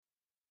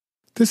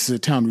This is a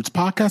Town Roots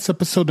Podcast,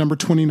 episode number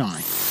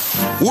 29.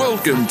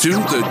 Welcome to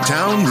the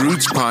Town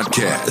Roots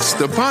Podcast,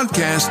 the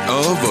podcast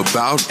of,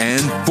 about,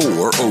 and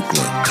for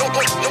Oakland.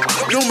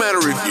 No matter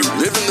if you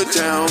live in the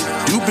town,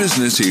 do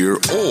business here,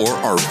 or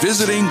are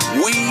visiting,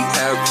 we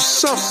have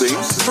something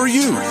for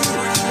you.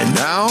 And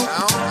now,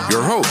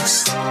 your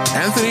hosts,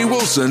 Anthony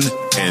Wilson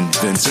and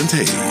Vincent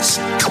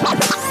Hayes.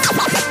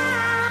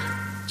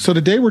 So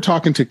today we're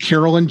talking to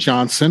Carolyn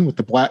Johnson with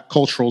the Black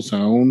Cultural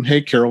Zone.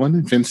 Hey, Carolyn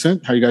and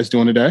Vincent, how are you guys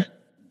doing today?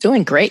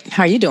 Doing great.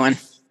 How are you doing?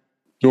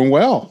 Doing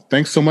well.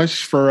 Thanks so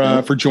much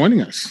for joining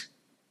us.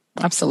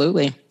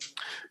 Absolutely.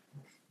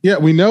 Yeah,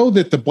 we know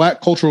that the Black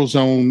Cultural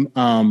Zone,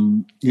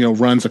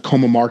 runs a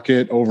Coma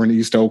Market over in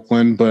East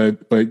Oakland, but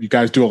you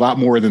guys do a lot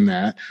more than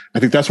that.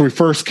 I think that's where we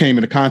first came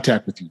into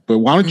contact with you. But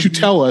why don't you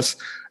tell us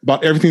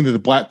about everything that the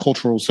Black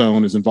Cultural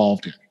Zone is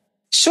involved in?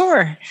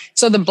 Sure.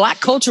 So the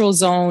Black Cultural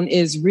Zone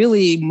is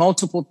really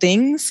multiple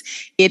things.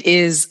 It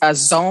is a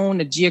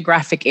zone, a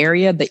geographic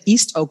area. The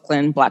East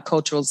Oakland Black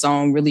Cultural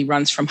Zone really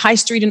runs from High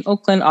Street in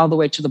Oakland all the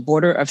way to the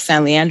border of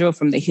San Leandro,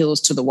 from the hills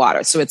to the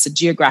water. So it's a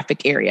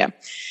geographic area.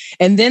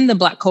 And then the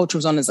Black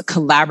Cultural Zone is a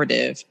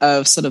collaborative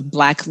of sort of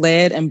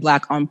Black-led and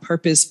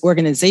Black-on-purpose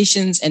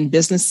organizations and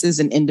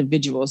businesses and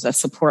individuals that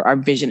support our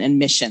vision and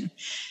mission.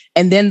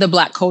 And then the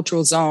Black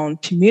Cultural Zone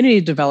Community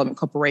Development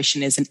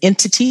Corporation is an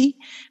entity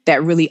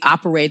that really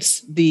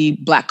operates the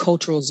Black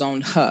Cultural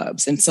Zone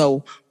hubs. And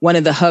so one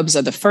of the hubs,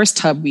 or the first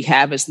hub we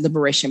have, is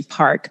Liberation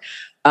Park,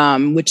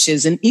 which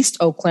is in East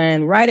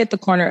Oakland, right at the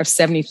corner of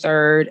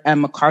 73rd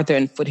and MacArthur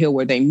and Foothill,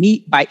 where they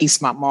meet by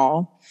Eastmont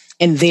Mall.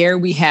 And there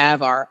we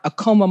have our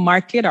Coma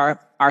Market,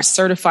 our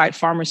certified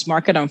farmers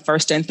market on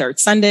first and third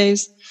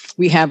Sundays.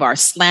 We have our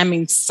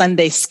Slamming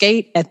Sunday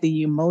Skate at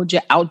the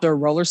Umoja Outdoor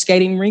Roller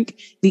Skating Rink,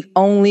 the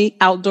only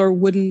outdoor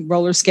wooden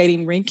roller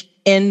skating rink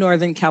in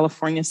Northern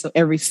California. So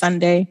every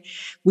Sunday,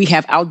 we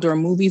have outdoor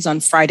movies on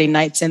Friday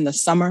nights in the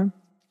summer.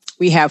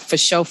 We have For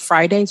Show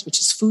Fridays,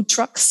 which is food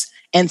trucks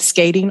and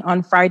skating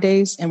on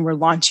Fridays. And we're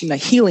launching a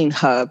healing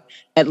hub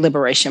at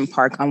Liberation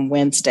Park on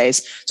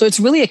Wednesdays. So it's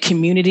really a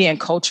community and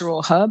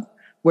cultural hub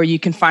where you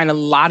can find a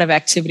lot of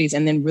activities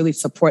and then really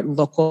support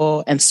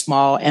local and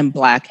small and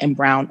Black and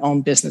brown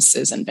owned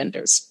businesses and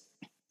vendors.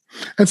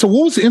 And so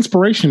what was the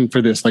inspiration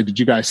for this? Like, did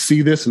you guys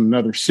see this in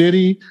another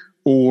city,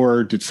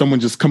 or did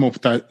someone just come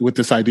up with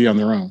this idea on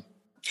their own?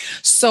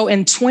 So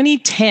in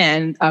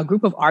 2010, a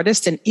group of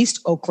artists in East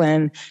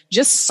Oakland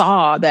just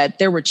saw that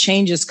there were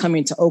changes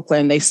coming to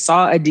Oakland. They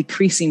saw a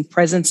decreasing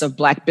presence of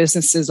Black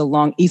businesses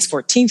along East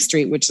 14th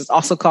Street, which is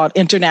also called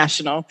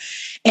International,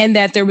 and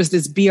that there was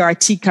this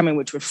BRT coming,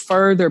 which would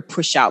further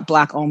push out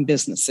Black-owned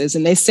businesses.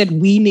 And they said,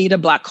 we need a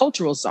Black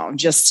Cultural Zone,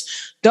 just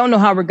don't know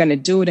how we're going to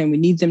do it, and we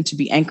need them to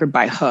be anchored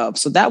by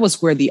hubs. So that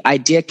was where the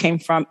idea came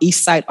from,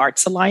 East Side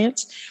Arts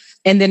Alliance.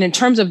 And then in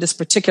terms of this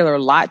particular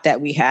lot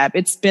that we have,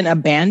 it's been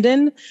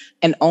abandoned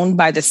and owned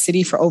by the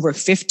city for over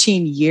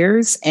 15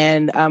 years.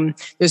 And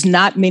there's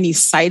not many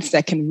sites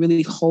that can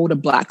really hold a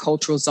Black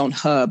Cultural Zone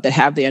hub that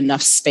have the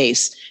enough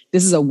space.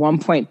 This is a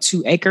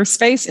 1.2 acre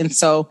space. And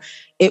so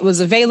it was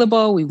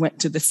available. We went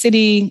to the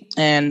city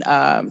and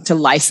to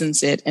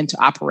license it and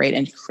to operate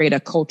and create a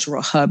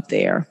cultural hub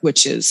there,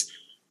 which is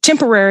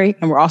temporary.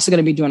 And we're also going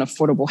to be doing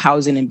affordable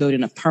housing and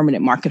building a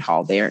permanent market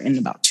hall there in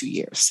about 2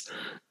 years.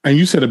 And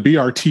you said a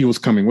BRT was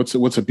coming. What's a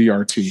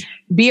BRT?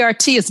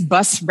 BRT is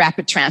bus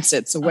rapid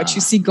transit. So what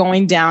you see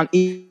going down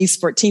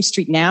East 14th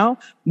Street now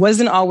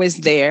wasn't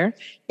always there.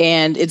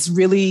 And it's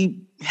really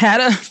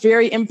had a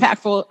very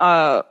impactful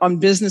on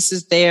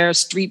businesses there.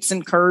 Streets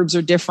and curbs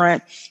are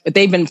different, but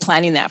they've been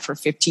planning that for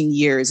 15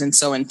 years. And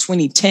so in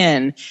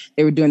 2010,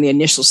 they were doing the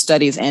initial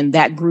studies, and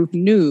that group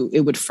knew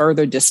it would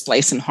further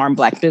displace and harm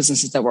Black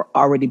businesses that were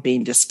already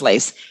being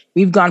displaced.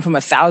 We've gone from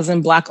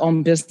 1,000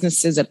 Black-owned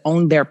businesses that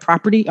own their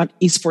property on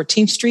East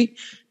 14th Street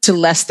to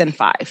less than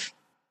 5.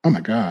 Oh my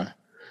God.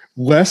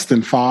 Less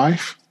than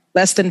 5?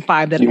 Less than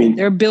 5 that own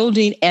their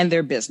building and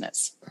their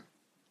business.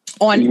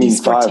 On you mean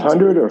East 14th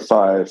 500 or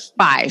 5?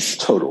 5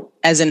 total.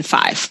 As in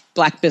 5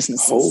 Black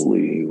businesses.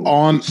 Holy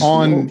on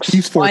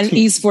East 14th. On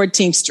East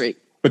 14th Street.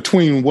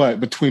 Between what?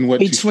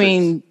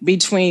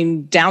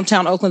 Between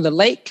downtown Oakland, the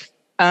lake,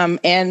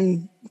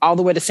 and all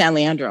the way to San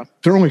Leandro.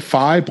 There are only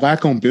 5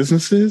 Black-owned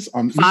businesses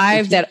on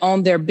 5 that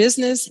own their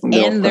business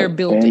and their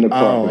building.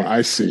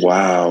 I see.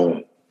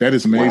 Wow. That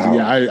is amazing.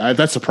 Wow. Yeah,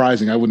 that's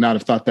surprising. I would not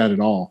have thought that at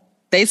all.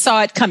 They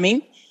saw it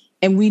coming.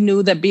 And we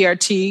knew that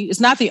BRT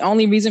is not the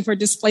only reason for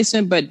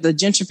displacement, but the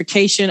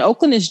gentrification.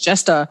 Oakland is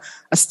just a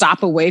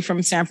stop away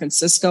from San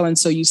Francisco. And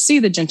so you see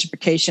the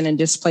gentrification and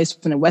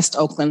displacement in West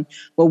Oakland.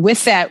 Well,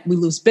 with that, we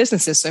lose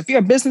businesses. So if you're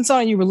a business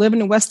owner and you were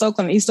living in West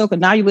Oakland and East Oakland,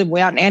 now you live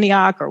way out in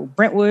Antioch or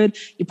Brentwood,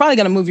 you're probably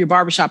going to move your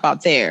barbershop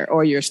out there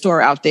or your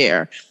store out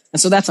there.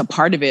 And so that's a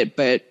part of it.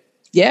 But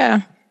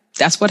yeah,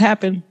 that's what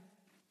happened.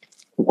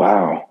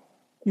 Wow.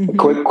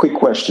 Mm-hmm. Quick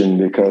question,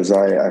 because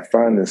I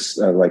find this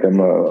like I'm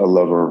a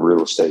lover of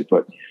real estate,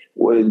 but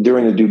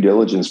during the due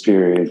diligence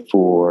period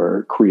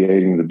for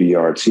creating the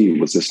BRT,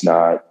 was this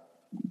not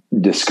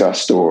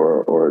discussed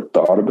or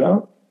thought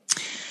about?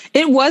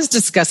 It was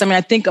discussed. I mean,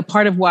 I think a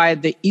part of why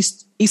the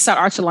East Side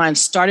Arts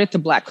Alliance started the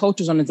Black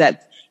Culture Zone is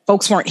that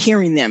folks weren't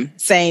hearing them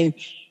saying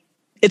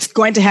it's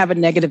going to have a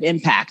negative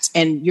impact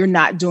and you're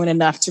not doing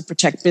enough to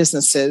protect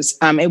businesses.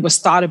 It was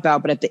thought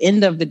about, but at the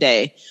end of the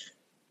day,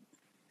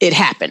 it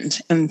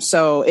happened. And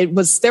so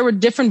there were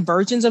different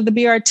versions of the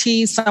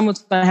BRT. Some was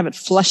going to have it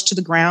flush to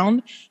the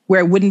ground where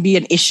it wouldn't be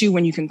an issue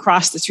when you can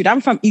cross the street.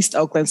 I'm from East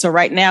Oakland. So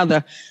right now,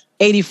 the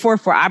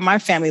 84th, where my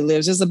family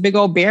lives, is a big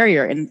old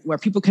barrier and where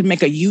people could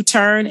make a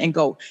U-turn and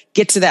go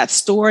get to that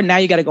store. Now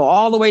you got to go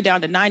all the way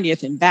down to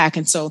 90th and back.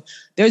 And so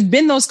there's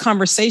been those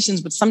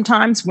conversations, but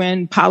sometimes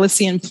when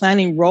policy and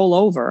planning roll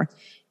over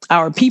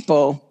our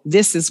people,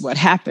 this is what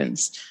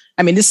happens.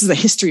 I mean, this is the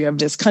history of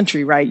this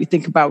country, right? You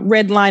think about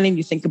redlining,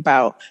 you think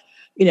about,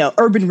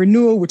 urban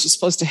renewal, which is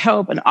supposed to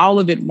help, and all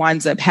of it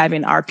winds up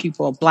having our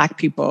people, Black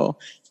people,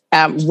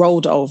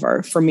 rolled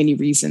over for many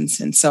reasons.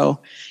 And so,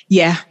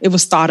 yeah, it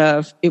was thought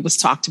of, it was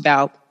talked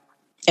about,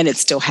 and it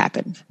still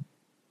happened.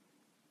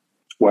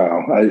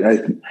 Wow.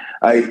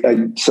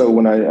 So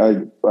when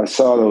I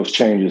saw those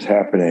changes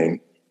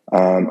happening,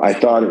 I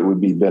thought it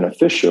would be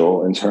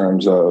beneficial in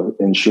terms of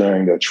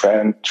ensuring that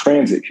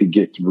transit could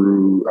get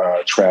through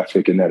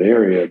traffic in that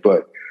area.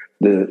 But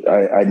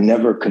I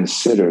never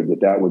considered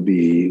that would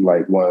be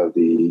like one of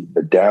the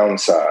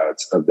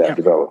downsides of that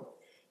development.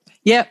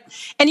 Yep.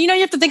 And, you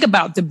have to think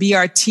about the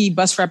BRT,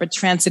 Bus Rapid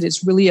Transit,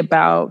 is really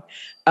about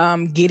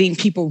getting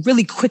people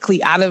really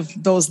quickly out of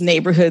those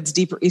neighborhoods,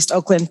 deeper East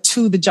Oakland,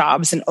 to the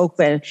jobs in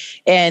Oakland.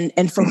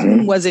 And for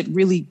whom was it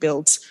really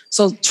built?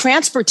 So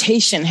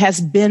transportation has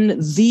been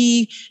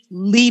the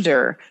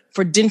leader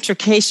for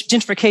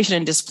gentrification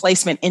and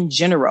displacement in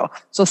general.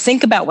 So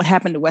think about what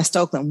happened to West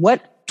Oakland.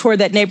 What tore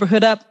that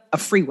neighborhood up? A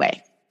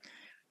freeway,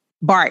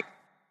 BART,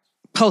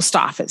 post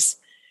office.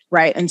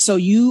 Right. And so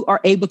you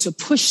are able to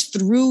push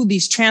through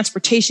these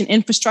transportation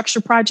infrastructure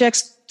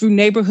projects through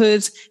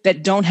neighborhoods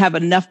that don't have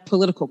enough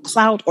political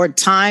clout or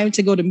time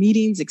to go to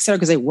meetings, et cetera,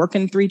 because they work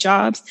in 3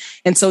 jobs.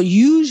 And so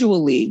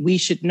usually we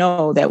should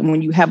know that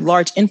when you have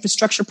large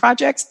infrastructure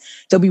projects,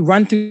 they'll be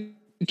run through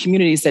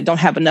communities that don't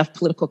have enough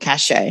political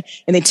cachet,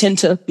 and they tend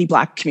to be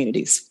Black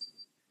communities.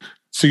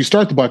 So you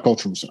start the Black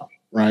Cultural Zone,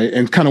 right?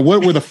 And kind of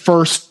what were the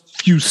first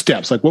few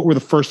steps? Like, what were the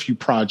first few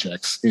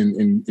projects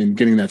in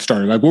getting that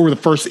started? Like, what were the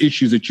first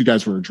issues that you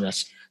guys were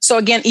addressing? So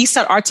again, East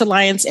Side Arts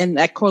Alliance and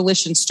that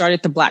coalition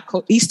started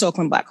the East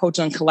Oakland Black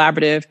Culture Zone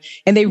Collaborative.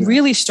 And they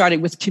really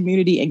started with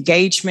community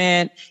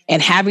engagement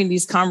and having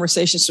these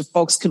conversations so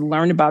folks could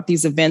learn about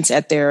these events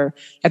at their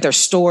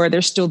store.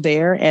 They're still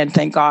there, and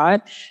thank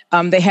God.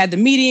 They had the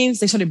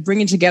meetings. They started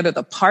bringing together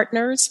the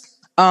partners.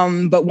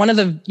 But one of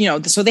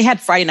the, so they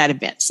had Friday night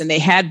events and they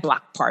had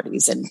block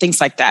parties and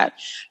things like that.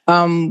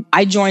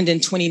 I joined in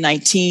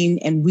 2019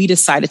 and we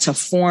decided to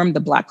form the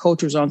Black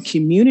Culture Zone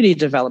Community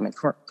Development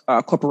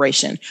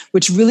Corporation,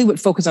 which really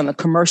would focus on the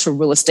commercial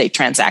real estate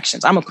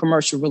transactions. I'm a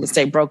commercial real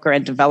estate broker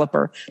and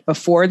developer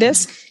before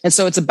this. And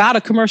so it's about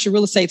a commercial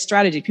real estate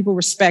strategy. People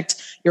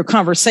respect your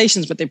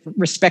conversations, but they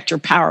respect your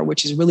power,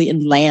 which is really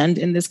in land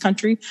in this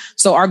country.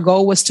 So our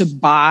goal was to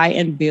buy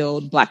and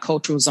build Black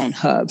Cultural Zone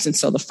hubs. And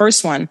so the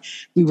first one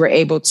we were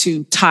able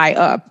to tie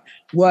up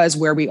was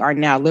where we are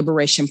now,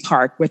 Liberation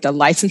Park, with a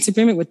license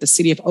agreement with the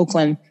city of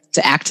Oakland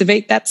to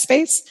activate that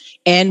space.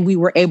 And we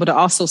were able to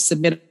also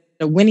submit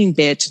a winning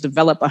bid to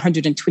develop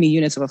 120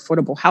 units of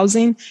affordable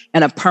housing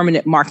and a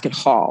permanent market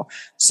hall.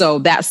 So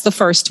that's the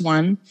first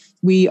one.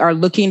 We are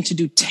looking to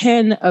do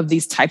 10 of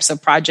these types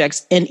of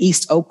projects in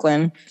East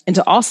Oakland and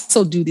to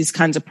also do these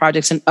kinds of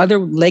projects in other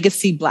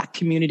legacy Black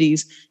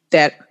communities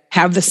that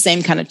have the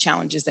same kind of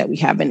challenges that we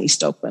have in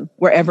East Oakland,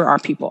 wherever our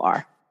people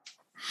are.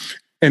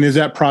 And is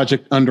that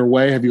project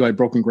underway? Have you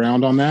broken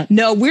ground on that?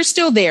 No, we're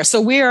still there. So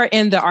we are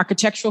in the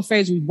architectural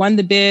phase. We won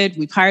the bid.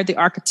 We've hired the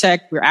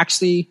architect. We're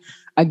actually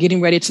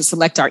getting ready to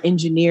select our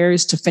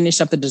engineers to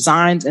finish up the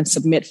designs and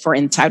submit for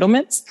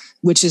entitlements,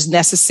 which is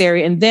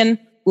necessary. And then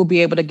we'll be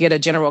able to get a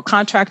general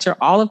contractor,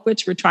 all of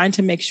which we're trying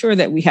to make sure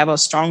that we have a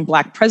strong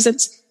Black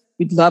presence.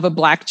 We'd love a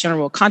Black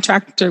general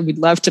contractor. We'd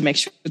love to make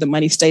sure the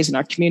money stays in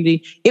our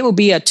community. It will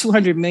be a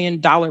 $200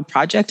 million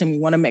project, and we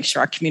want to make sure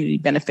our community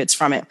benefits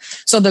from it.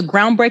 So the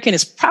groundbreaking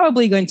is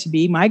probably going to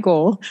be, my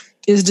goal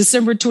is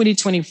December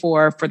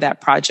 2024 for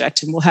that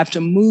project. And we'll have to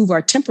move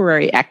our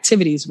temporary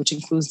activities, which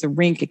includes the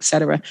rink, et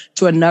cetera,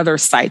 to another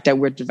site that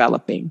we're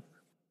developing.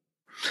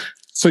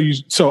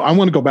 So I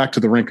want to go back to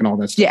the rink and all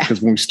that stuff.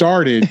 Because when we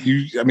started,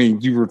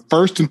 you were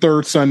first and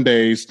third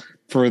Sundays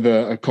for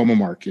the Acoma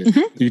Market.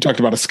 Mm-hmm. You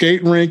talked about a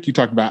skate rink. You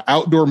talked about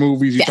outdoor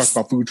movies. You talked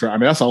about food truck.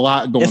 That's a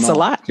lot going on. It's a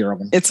lot,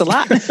 Carolyn. It's a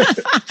lot.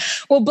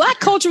 Well, Black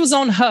Cultural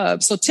Zone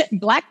hubs. So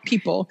Black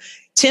people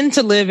tend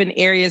to live in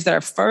areas that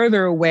are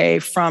further away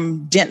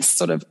from dense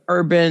sort of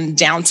urban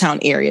downtown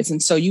areas.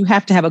 And so you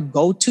have to have a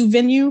go-to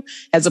venue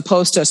as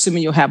opposed to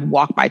assuming you'll have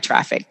walk-by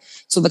traffic.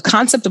 So the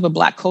concept of a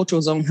Black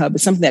Cultural Zone hub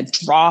is something that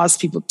draws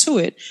people to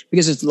it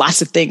because there's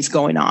lots of things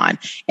going on.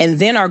 And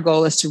then our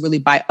goal is to really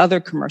buy other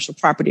commercial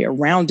property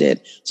around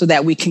it so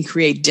that we can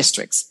create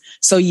districts.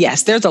 So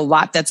yes, there's a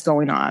lot that's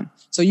going on.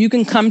 So you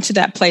can come to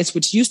that place,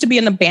 which used to be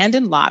an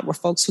abandoned lot where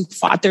folks who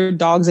fought their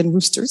dogs and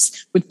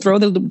roosters would throw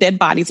the dead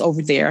bodies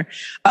over there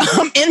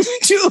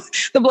into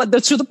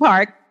the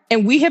park.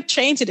 And we have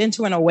changed it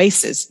into an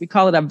oasis. We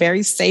call it a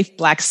very safe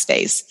Black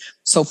space.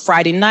 So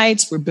Friday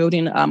nights, we're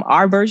building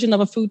our version of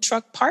a food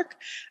truck park.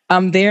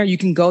 There, you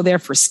can go there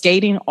for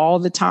skating all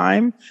the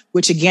time,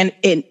 which again,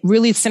 it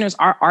really centers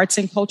our arts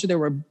and culture. There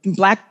were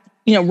Black,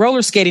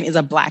 roller skating is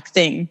a Black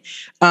thing.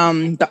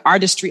 The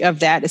artistry of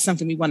that is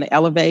something we want to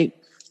elevate.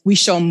 We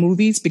show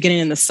movies beginning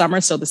in the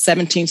summer. So the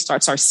 17th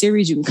starts our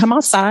series. You can come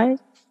outside,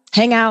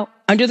 hang out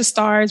under the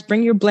stars,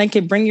 bring your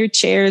blanket, bring your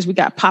chairs. We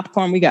got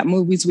popcorn, we got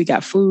movies, we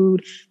got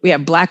food. We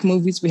have Black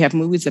movies. We have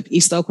movies of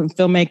East Oakland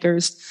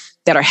filmmakers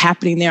that are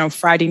happening there on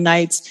Friday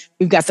nights.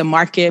 We've got the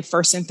market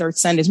first and third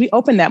Sundays. We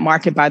opened that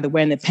market, by the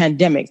way, in the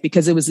pandemic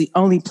because it was the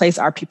only place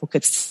our people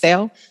could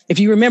sell. If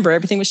you remember,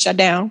 everything was shut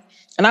down.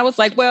 And I was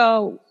like,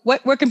 well,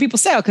 where can people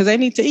sell? Because they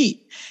need to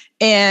eat.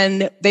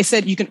 And they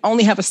said, you can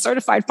only have a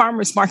certified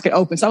farmers market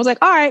open. So I was like,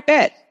 all right,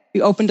 bet.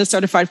 We opened a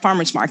certified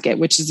farmers market,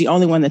 which is the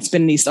only one that's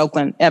been in East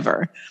Oakland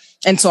ever.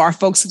 And so our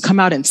folks could come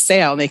out and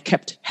sell. They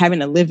kept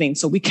having a living.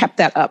 So we kept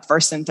that up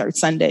first and third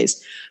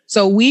Sundays.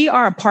 So we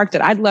are a park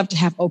that I'd love to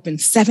have open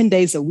 7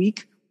 days a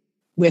week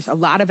with a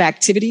lot of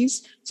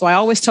activities. So I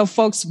always tell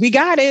folks, we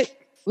got it.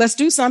 Let's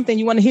do something.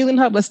 You want a healing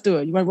hub? Let's do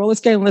it. You want roller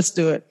skating? Let's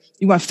do it.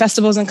 You want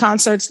festivals and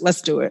concerts?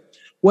 Let's do it.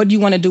 What do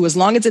you want to do? As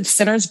long as it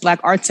centers Black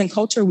arts and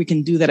culture, we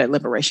can do that at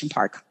Liberation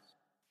Park.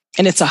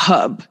 And it's a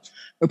hub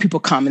where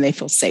people come and they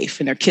feel safe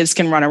and their kids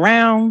can run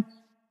around.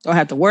 Don't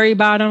have to worry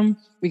about them.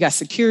 We got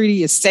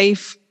security, it's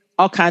safe,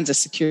 all kinds of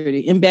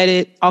security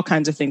embedded, all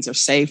kinds of things are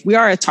safe. We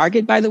are a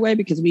target, by the way,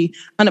 because we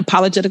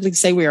unapologetically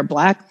say we are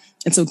Black.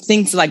 And so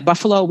things like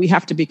Buffalo, we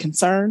have to be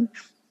concerned,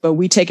 but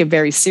we take it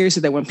very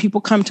seriously that when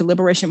people come to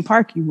Liberation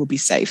Park, you will be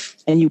safe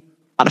and you have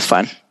a lot of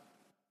fun.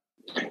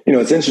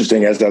 It's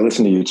interesting as I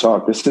listen to you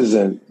talk, this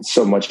isn't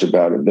so much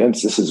about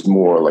events. This is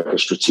more like a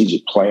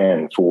strategic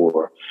plan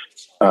for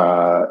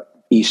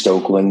East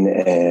Oakland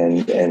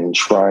and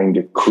trying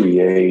to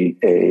create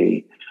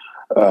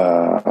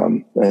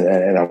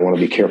and I want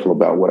to be careful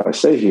about what I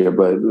say here,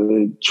 but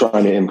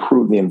trying to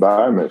improve the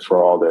environment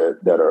for all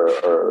that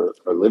are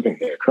living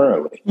there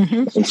currently.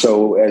 Mm-hmm. And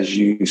so as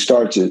you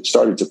started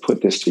to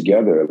put this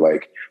together,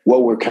 like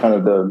what were kind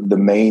of the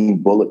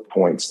main bullet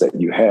points that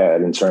you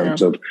had in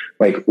terms of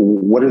like,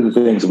 what are the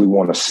things that we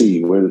want to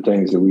see? What are the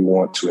things that we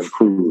want to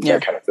improve?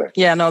 That kind of thing.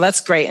 Yeah, no,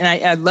 that's great. And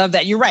I love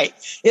that. You're right.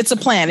 It's a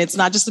plan. It's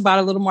not just about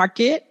a little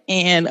market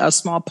and a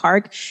small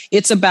park.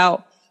 It's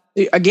about,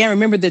 again,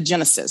 remember the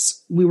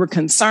genesis. We were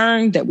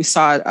concerned that we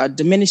saw a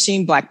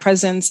diminishing Black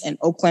presence in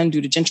Oakland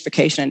due to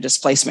gentrification and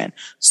displacement.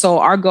 So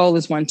our goal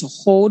is to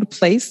hold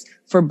place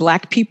for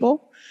Black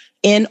people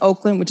in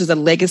Oakland, which is a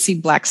legacy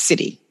Black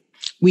city.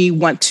 We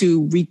want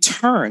to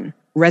return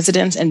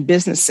residents and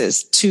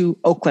businesses to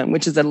Oakland,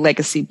 which is a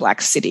legacy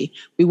Black city.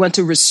 We want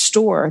to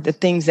restore the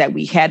things that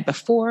we had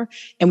before,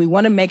 and we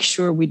want to make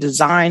sure we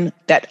design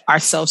that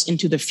ourselves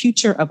into the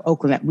future of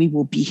Oakland, that we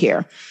will be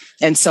here.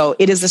 And so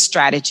it is a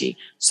strategy.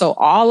 So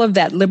all of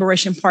that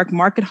Liberation Park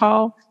Market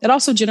Hall, that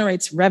also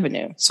generates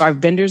revenue. So our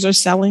vendors are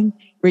selling.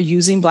 We're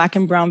using Black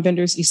and brown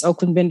vendors, East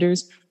Oakland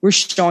vendors. We're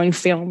showing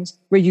films.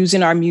 We're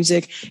using our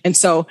music. And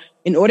so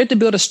in order to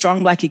build a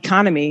strong Black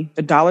economy,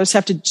 the dollars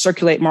have to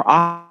circulate more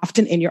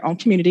often in your own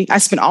community. I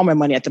spend all my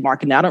money at the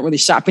market now. I don't really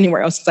shop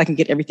anywhere else because I can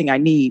get everything I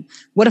need.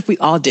 What if we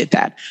all did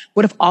that?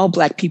 What if all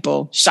Black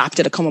people shopped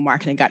at Acoma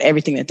Market and got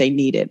everything that they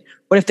needed?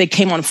 What if they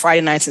came on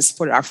Friday nights and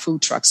supported our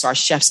food trucks so our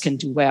chefs can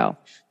do well?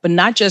 But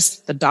not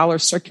just the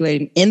dollars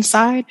circulating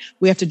inside.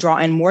 We have to draw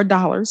in more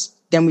dollars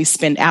than we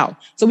spend out.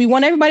 So we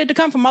want everybody to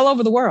come from all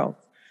over the world.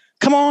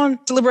 Come on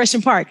to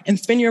Liberation Park and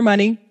spend your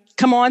money.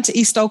 Come on to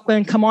East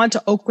Oakland. Come on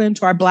to Oakland,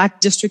 to our Black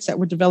districts that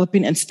we're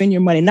developing, and spend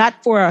your money,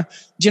 not for a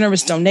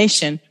generous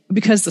donation, but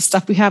because the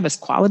stuff we have is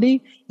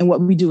quality and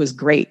what we do is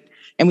great.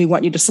 And we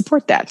want you to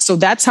support that. So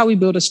that's how we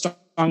build a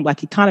strong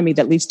Black economy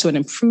that leads to an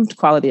improved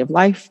quality of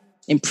life,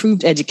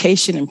 improved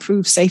education,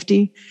 improved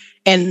safety,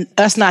 and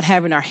us not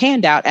having our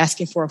hand out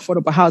asking for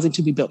affordable housing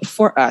to be built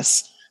for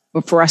us,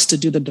 but for us to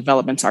do the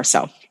developments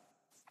ourselves.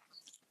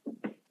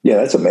 Yeah,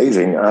 that's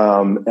amazing.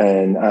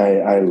 And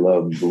I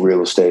love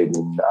real estate,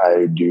 and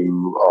I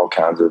do all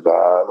kinds of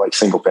like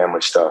single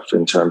family stuff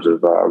in terms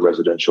of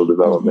residential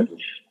development.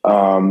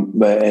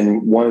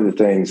 And one of the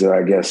things that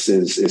I guess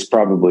is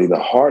probably the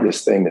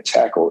hardest thing to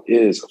tackle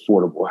is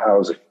affordable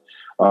housing.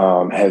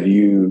 Have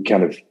you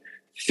kind of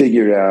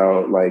figured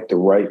out like the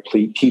right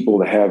people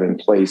to have in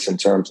place in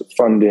terms of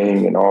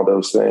funding and all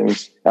those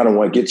things? I don't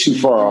want to get too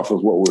far off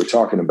of what we were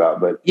talking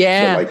about, but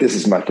like this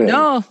is my thing.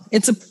 No,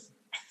 it's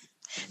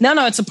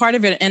a part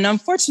of it. And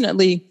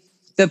unfortunately,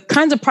 the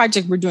kinds of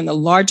projects we're doing, the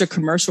larger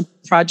commercial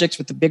projects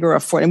with the bigger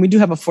and we do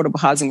have affordable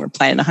housing. We're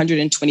planning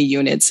 120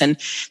 units, and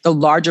the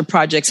larger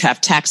projects have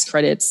tax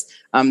credits.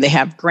 They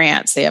have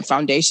grants, they have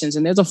foundations,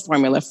 and there's a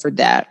formula for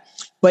that.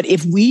 But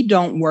if we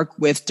don't work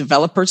with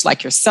developers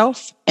like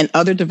yourself and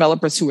other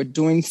developers who are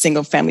doing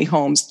single family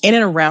homes in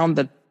and around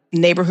the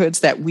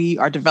neighborhoods that we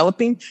are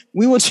developing,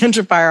 we will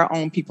gentrify our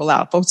own people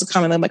out. Folks will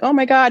come and they're like, oh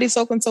my God, East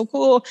Oakland's so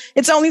cool.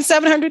 It's only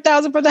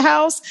 $700,000 for the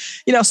house.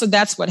 So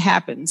that's what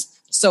happens.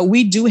 So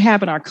we do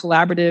have in our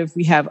collaborative,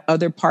 we have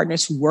other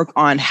partners who work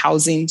on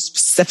housing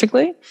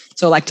specifically.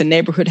 So like the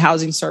Neighborhood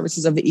Housing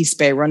Services of the East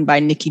Bay run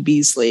by Nikki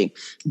Beasley,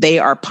 they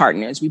are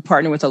partners. We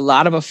partner with a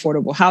lot of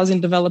affordable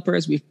housing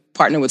developers. We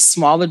partner with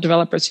smaller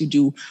developers who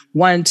do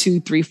 1,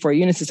 2, 3, 4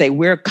 units to say,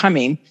 we're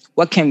coming.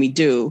 What can we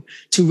do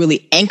to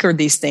really anchor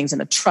these things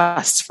in a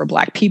trust for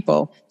Black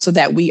people so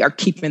that we are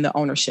keeping the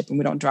ownership and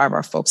we don't drive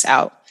our folks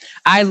out?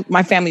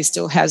 My family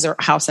still has their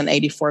house on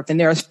 84th, and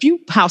there are a few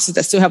houses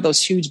that still have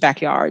those huge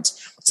backyards.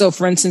 So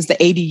for instance, the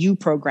ADU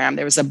program,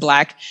 there was a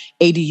Black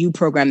ADU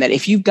program that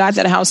if you've got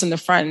that house in the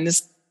front and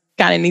this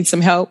kind of needs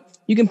some help,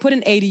 you can put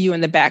an ADU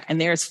in the back, and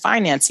there's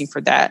financing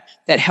for that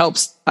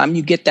helps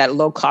you get that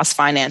low cost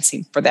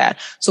financing for that.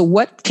 So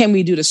what can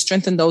we do to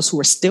strengthen those who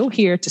are still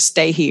here to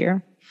stay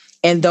here,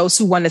 and those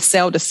who want to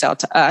sell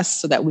to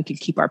us so that we can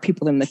keep our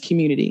people in the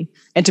community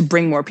and to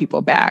bring more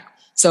people back?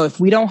 So if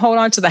we don't hold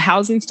on to the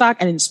housing stock,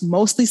 and it's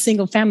mostly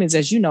single families,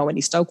 as you know, in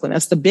East Oakland,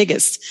 that's the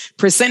biggest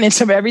percentage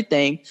of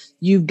everything.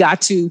 You've got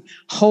to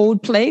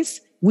hold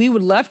place. We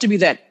would love to be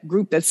that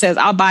group that says,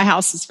 I'll buy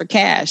houses for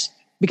cash,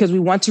 because we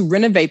want to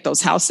renovate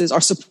those houses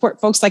or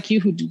support folks like you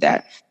who do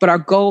that. But our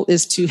goal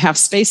is to have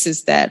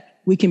spaces that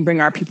we can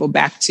bring our people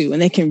back to,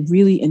 and they can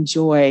really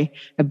enjoy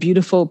a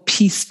beautiful,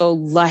 peaceful,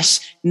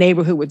 lush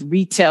neighborhood with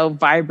retail,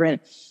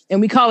 vibrant. And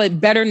we call it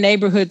better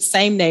neighborhoods,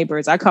 same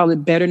neighbors. I call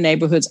it better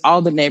neighborhoods,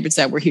 all the neighbors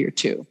that were here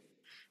too.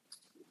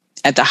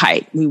 At the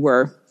height, we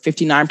were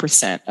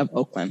 59% of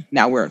Oakland.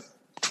 Now we're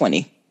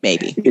 20,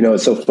 maybe.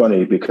 It's so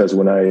funny because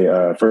when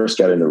I first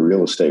got into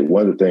real estate,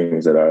 one of the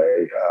things that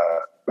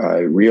I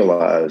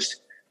realized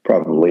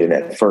probably in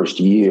that first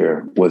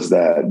year was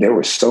that there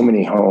were so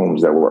many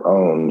homes that were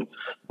owned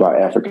by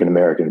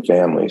African-American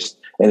families.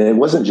 And it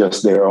wasn't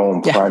just their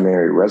own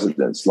primary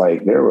residence.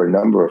 Like there were a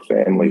number of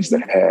families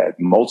that had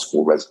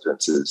multiple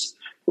residences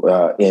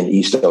in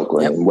East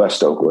Oakland and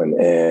West Oakland.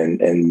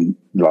 And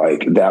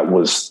like that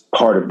was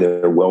part of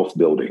their wealth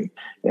building.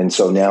 And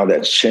so now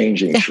that's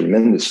changing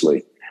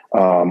tremendously.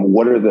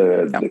 What are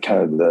the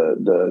kind of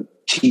the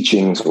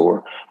teachings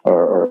or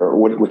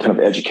what kind of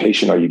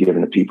education are you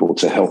giving to people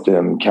to help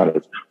them kind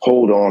of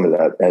hold on to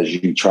that as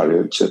you try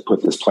to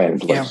put this plan in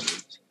place?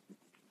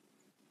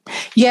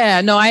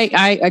 Yeah, no,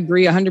 I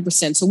agree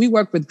 100%. So we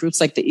work with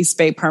groups like the East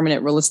Bay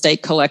Permanent Real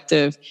Estate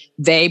Collective.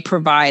 They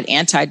provide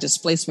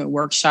anti-displacement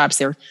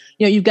workshops.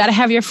 You've got to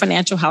have your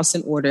financial house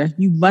in order.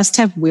 You must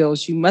have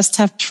wills. You must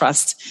have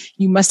trust.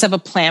 You must have a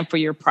plan for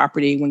your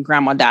property when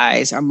grandma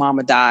dies or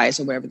mama dies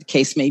or whatever the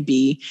case may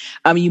be.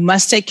 You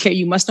must take care.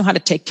 You must know how to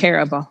take care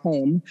of a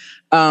home.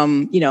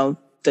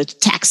 The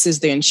taxes,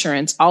 the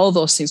insurance, all of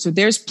those things. So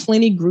there's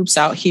plenty groups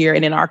out here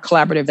and in our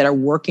collaborative that are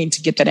working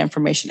to get that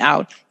information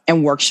out,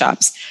 and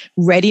workshops.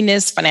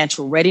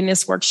 Financial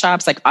readiness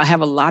workshops. Like I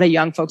have a lot of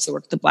young folks that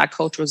work at the Black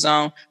Cultural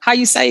Zone. How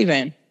you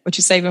saving? What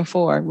you saving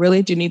for?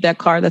 Really? Do you need that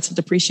car that's a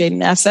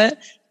depreciating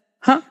asset?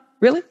 Huh?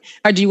 Really?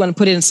 Or do you want to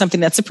put it in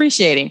something that's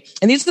appreciating?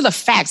 And these are the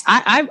facts.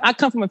 I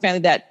come from a family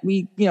that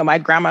my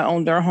grandma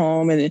owned their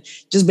home and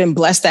it's just been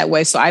blessed that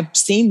way. So I've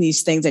seen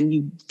these things, and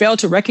you fail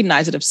to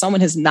recognize it if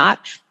someone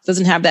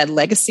doesn't have that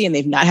legacy and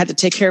they've not had to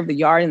take care of the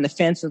yard and the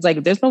fence. It's like,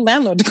 if there's no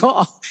landlord to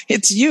call,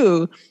 it's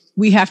you.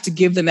 We have to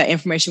give them that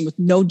information with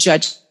no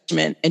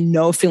judgment and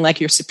no feeling like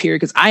you're superior,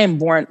 because I am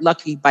born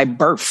lucky by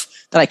birth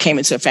that I came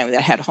into a family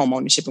that had home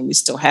ownership, and we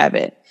still have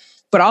it.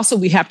 But also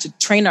we have to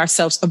train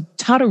ourselves of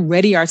how to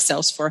ready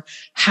ourselves for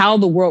how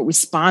the world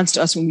responds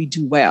to us when we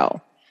do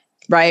well,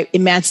 right?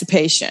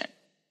 Emancipation.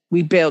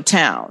 We build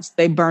towns.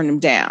 They burn them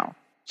down.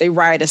 They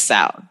write us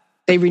out.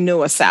 They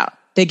renew us out.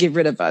 They get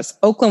rid of us.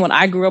 Oakland, when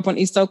I grew up on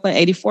East Oakland,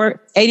 80th,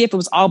 it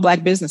was all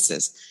Black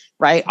businesses,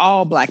 right?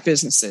 All Black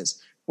businesses.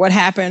 What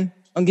happened?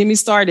 Don't get me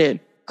started.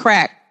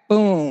 Crack,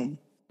 boom.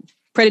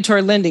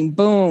 Predatory lending,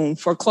 boom.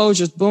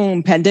 Foreclosures,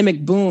 boom.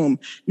 Pandemic, boom.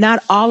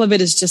 Not all of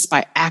it is just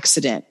by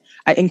accident.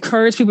 I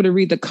encourage people to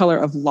read The Color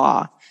of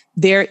Law.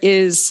 There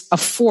is a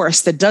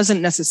force that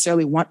doesn't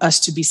necessarily want us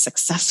to be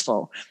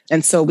successful.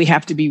 And so we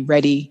have to be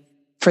ready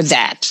for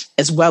that,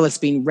 as well as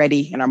being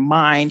ready in our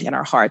mind and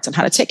our hearts on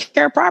how to take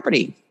care of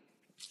property.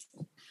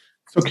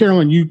 So,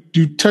 Carolyn, you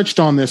touched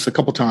on this a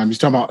couple times. You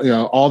talked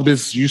about all the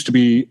businesses used to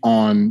be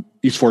on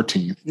East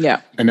 14th.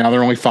 Yeah. And now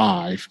they're only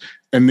 5.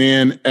 And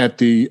then at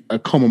the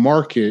Acoma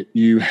Market,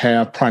 you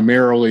have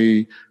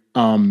primarily,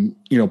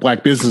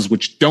 Black businesses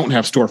which don't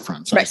have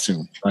storefronts, I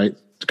assume, right?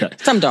 Okay.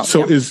 Some don't.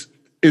 So is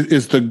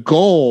the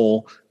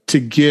goal to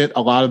get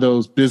a lot of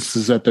those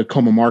businesses at the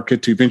Acoma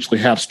Market to eventually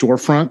have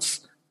storefronts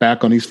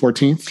back on East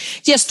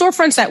 14th? Yeah,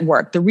 storefronts at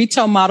work. The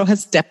retail model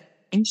has definitely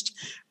changed.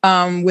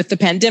 With the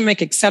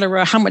pandemic, et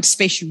cetera, how much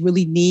space you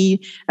really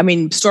need. I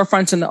mean,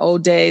 storefronts in the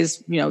old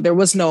days, there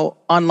was no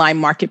online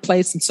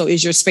marketplace. And so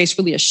is your space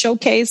really a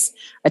showcase,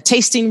 a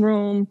tasting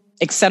room,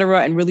 et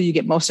cetera. And really you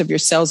get most of your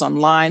sales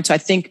online. So I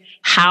think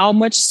how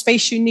much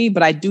space you need,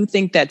 but I do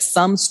think that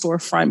some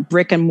storefront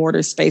brick and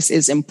mortar space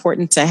is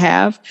important to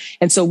have.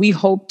 And so we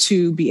hope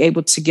to be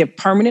able to give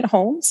permanent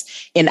homes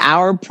in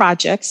our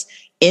projects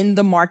in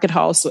the market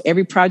hall. So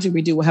every project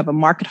we do will have a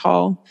market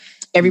hall.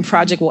 Every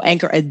project will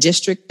anchor a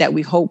district that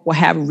we hope will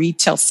have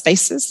retail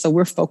spaces. So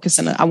we're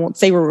focusing, I won't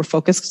say where we're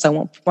focused because I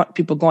won't want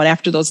people going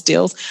after those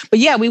deals. But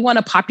yeah, we want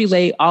to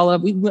populate I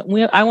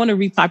want to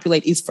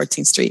repopulate East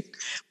 14th Street.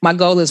 My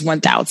goal is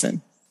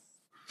 1,000.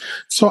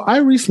 So I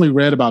recently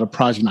read about a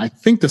project, and I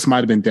think this might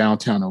have been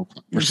downtown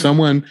Oakland, where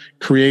someone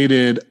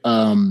created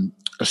a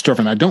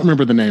storefront. I don't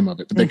remember the name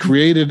of it, but they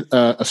created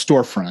a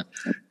storefront.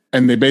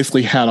 And they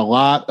basically had a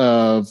lot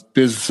of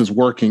businesses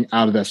working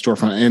out of that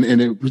storefront.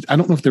 And I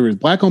don't know if there was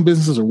Black-owned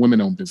businesses or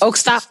women-owned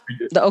businesses.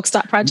 The Oak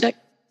Stop project?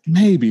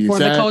 Maybe. For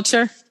the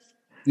culture?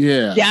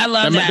 Yeah. Yeah, I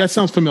love that. That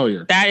sounds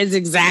familiar. That is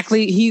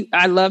exactly,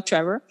 I love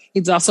Trevor.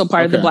 He's also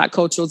part of the Black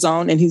Cultural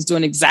Zone, and he's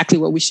doing exactly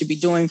what we should be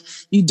doing.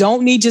 You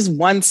don't need just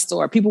one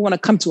store. People want to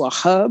come to a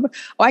hub.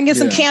 Oh, I can get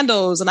some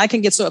candles, and I can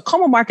get, so a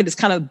Como market is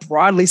kind of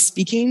broadly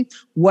speaking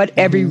what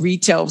every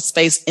retail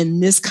space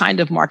in this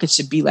kind of market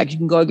should be like. You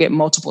can go get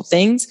multiple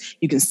things.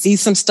 You can see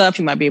some stuff.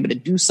 You might be able to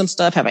do some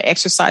stuff, have an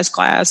exercise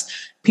class.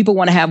 People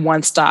want to have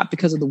one stop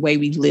because of the way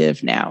we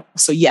live now.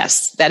 So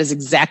yes, that is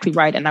exactly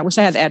right. And I wish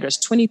I had the address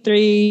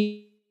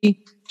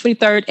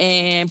 23rd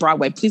and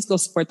Broadway. Please go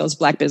support those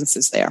Black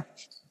businesses there.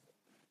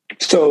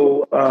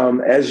 So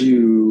as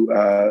you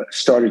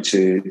started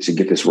to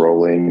get this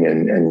rolling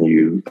and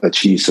you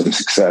achieved some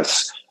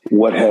success,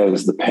 what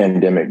has the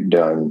pandemic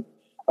done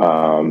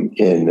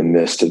in the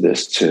midst of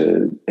this?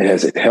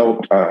 Has it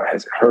helped?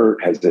 Has it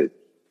hurt? Has it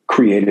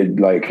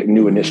created like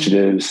new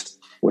initiatives?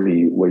 What are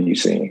you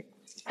seeing?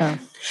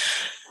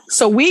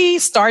 So I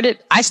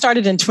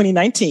started in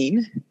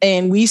 2019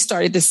 and we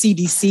started the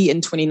CDC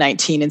in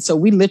 2019. And so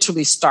we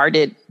literally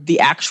started the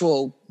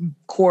actual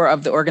core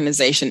of the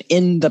organization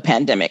in the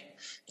pandemic.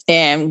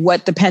 And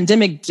what the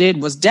pandemic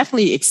did was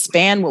definitely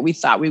expand what we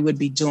thought we would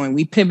be doing.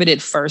 We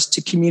pivoted first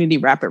to community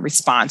rapid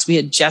response. We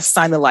had just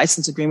signed the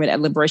license agreement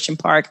at Liberation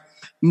Park,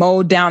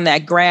 mowed down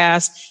that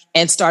grass,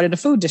 and started a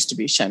food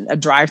distribution, a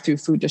drive-through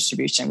food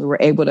distribution. We were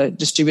able to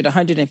distribute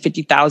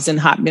 150,000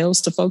 hot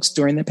meals to folks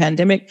during the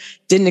pandemic.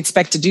 Didn't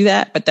expect to do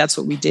that, but that's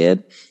what we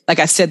did. Like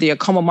I said, the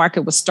Acoma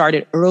market was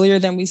started earlier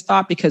than we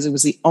thought because it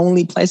was the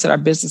only place that our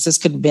businesses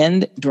could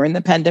vend during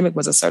the pandemic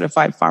was a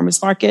certified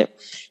farmers market.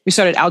 We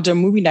started outdoor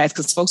movie nights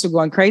because folks were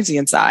going crazy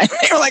inside.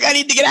 They were like, I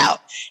need to get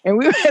out.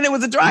 And it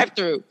was a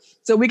drive-through.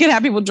 So we could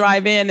have people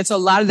drive in. And so a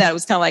lot of that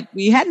was kind of like,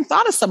 we hadn't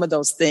thought of some of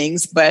those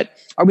things,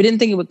 or we didn't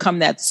think it would come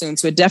that soon.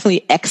 So it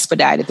definitely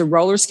expedited the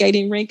roller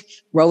skating rink.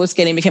 Roller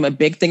skating became a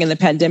big thing in the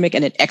pandemic,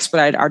 and it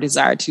expedited our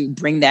desire to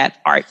bring that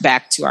art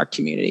back to our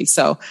community.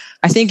 So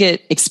I think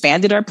it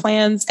expanded our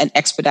plans and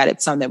expedited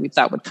some that we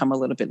thought would come a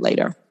little bit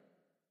later.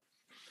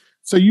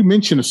 So you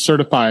mentioned a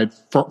certified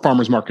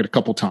farmers market a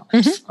couple times.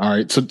 Mm-hmm. All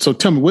right. So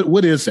tell me,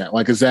 what is that?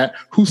 Like, is that,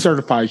 who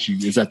certifies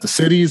you? Is that the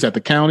cities, is that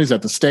the counties, is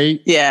that the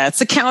state? Yeah, it's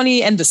the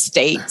county and the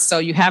state. So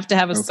you have to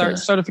have a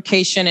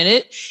certification, and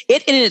it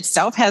in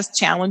itself has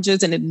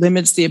challenges, and it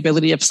limits the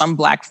ability of some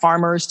Black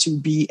farmers to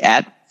be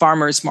at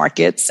farmers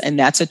markets. And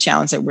that's a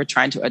challenge that we're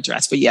trying to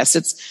address. But yes,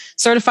 it's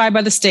certified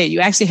by the state. You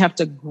actually have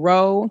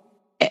to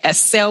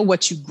sell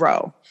what you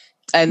grow.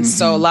 And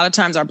so a lot of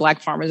times our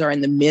Black farmers are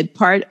in the mid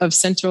part of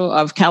central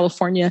of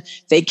California.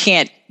 They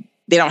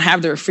don't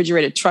have the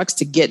refrigerated trucks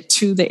to get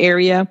to the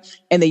area,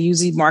 and they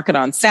usually market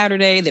on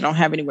Saturday. They don't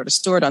have anywhere to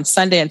store it on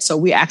Sunday. And so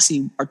we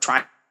actually are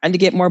trying to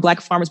get more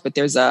Black farmers, but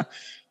there's a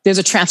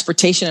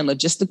transportation and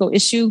logistical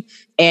issue.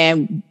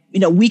 And,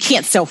 we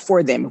can't sell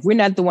for them. If we're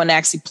not the one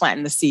actually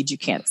planting the seed, you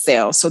can't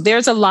sell. So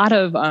there's a lot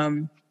of,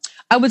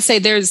 I would say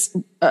there's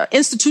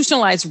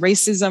institutionalized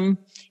racism,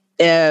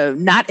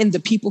 not in the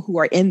people who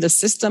are in the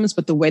systems,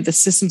 but the way the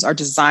systems are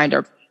designed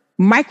are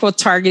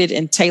micro-targeted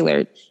and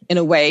tailored in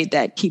a way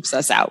that keeps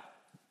us out.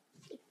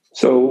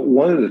 So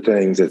one of the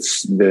things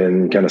that's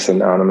been kind of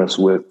synonymous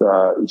with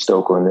East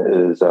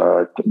Oakland is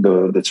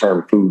the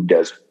term food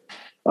desert.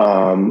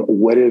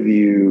 What are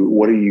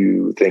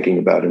you thinking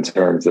about in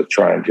terms of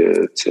trying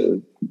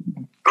to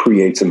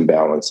create some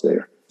balance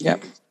there?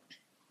 Yep.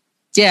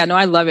 Yeah, no,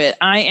 I love it.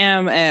 I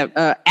am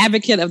an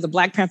advocate of the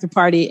Black Panther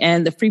Party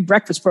and the free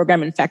breakfast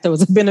program. In fact, I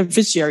was a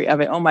beneficiary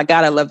of it. Oh my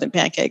God, I love the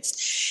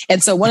pancakes.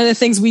 And so one of the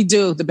things we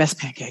do, the best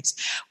pancakes,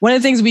 one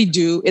of the things we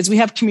do is we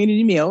have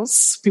community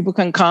meals. People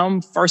can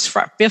come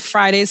fifth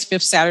Fridays,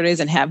 fifth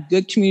Saturdays, and have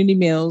good community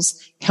meals,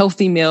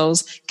 healthy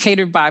meals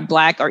catered by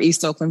Black or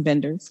East Oakland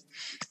vendors.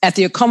 At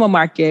the Acoma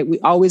market, we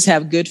always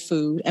have good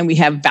food, and we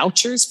have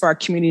vouchers for our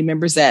community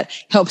members that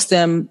helps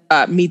them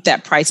meet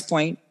that price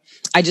point.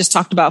 I just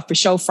talked about For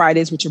Show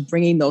Fridays, which are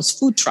bringing those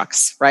food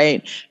trucks,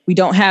 right? We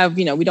don't have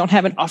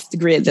an off the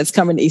grid that's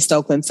coming to East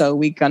Oakland. So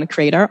we're going to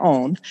create our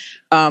own,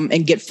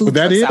 and get food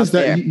trucks out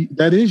there.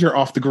 That is your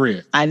off the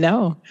grid. I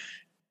know.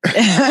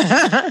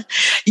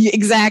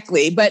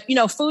 Exactly. But,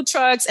 food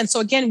trucks. And so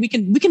again, we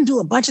can do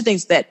a bunch of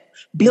things that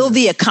build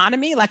the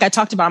economy. Like I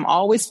talked about, I'm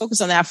always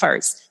focused on that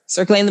first.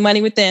 circulating the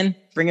money within,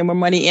 bringing more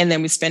money in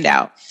than we spend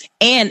out,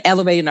 and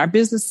elevating our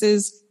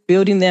businesses,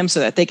 building them so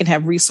that they can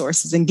have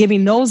resources, and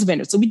giving those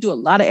vendors. So we do a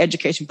lot of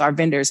education with our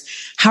vendors.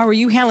 How are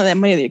you handling that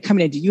money that you're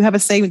coming in? Do you have a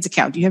savings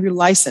account? Do you have your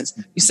license?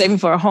 You saving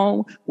for a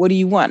home? What do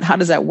you want? How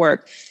does that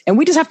work? And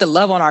we just have to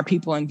love on our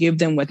people and give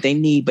them what they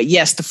need. But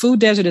yes, the food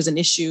desert is an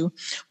issue.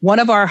 One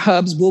of our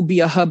hubs will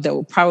be a hub that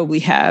will probably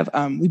have,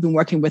 we've been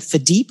working with The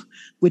Deep,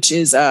 which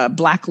is a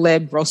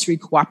Black-led grocery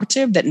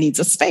cooperative that needs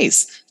a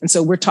space. And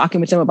so we're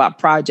talking with them about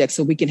projects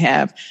so we can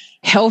have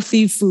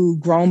healthy food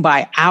grown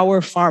by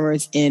our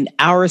farmers in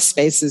our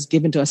spaces,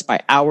 given to us by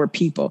our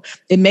people.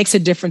 It makes a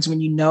difference when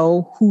you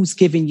know who's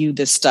giving you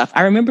this stuff.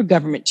 I remember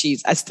government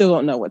cheese. I still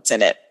don't know what's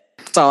in it.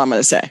 That's all I'm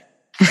going to say.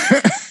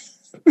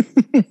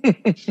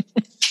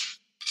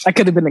 I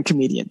could have been a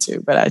comedian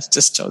too, but I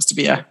just chose to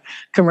be a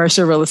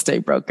commercial real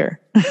estate broker.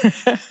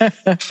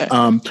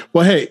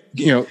 Well, hey,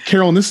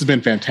 Carolyn, this has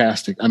been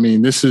fantastic. I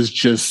mean, this has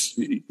just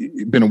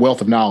been a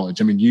wealth of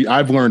knowledge. I mean,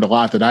 I've learned a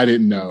lot that I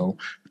didn't know,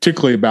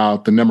 particularly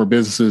about the number of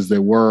businesses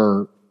that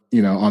were,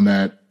 on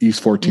that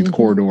East 14th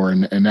corridor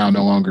and now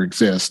no longer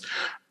exist.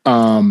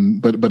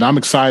 But I'm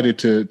excited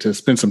to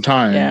spend some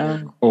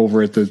time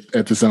over at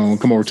the Zone.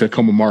 Come over to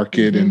Acoma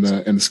Market and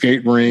the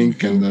skate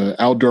rink and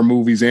the outdoor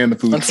movies and the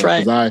food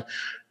trucks. Right.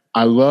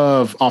 I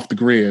love Off the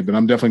Grid, but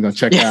I'm definitely going to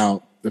check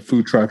out the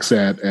food trucks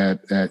at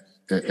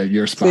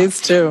your spot.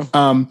 Please do.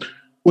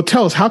 Well,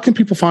 tell us, how can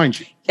people find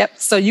you? Yep.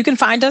 So you can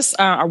find us.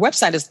 Our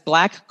website is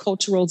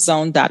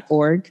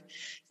blackculturalzone.org.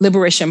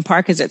 Liberation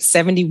Park is at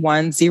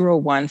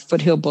 7101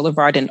 Foothill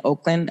Boulevard in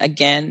Oakland.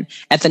 Again,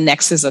 at the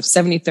nexus of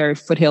 73rd,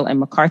 Foothill,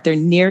 and MacArthur,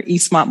 near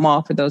Eastmont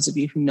Mall, for those of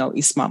you who know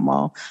Eastmont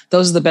Mall.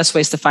 Those are the best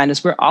ways to find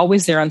us. We're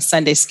always there on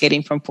Sunday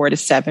skating from 4 to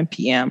 7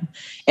 p.m.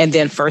 And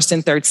then first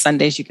and third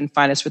Sundays, you can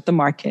find us with the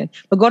market.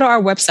 But go to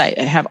our website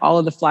and have all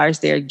of the flyers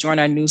there. Join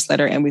our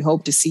newsletter, and we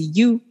hope to see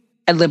you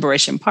at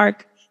Liberation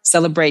Park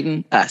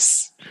celebrating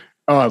us.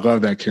 Oh, I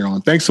love that,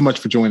 Carolyn. Thanks so much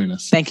for joining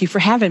us. Thank you for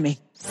having me.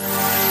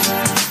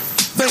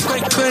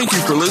 Thank you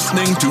for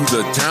listening to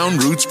the Town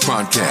Roots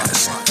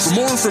Podcast. For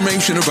more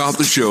information about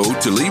the show,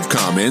 to leave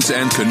comments,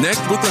 and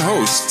connect with the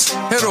hosts,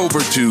 head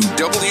over to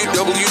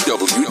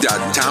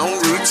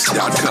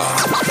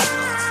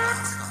www.townroots.com.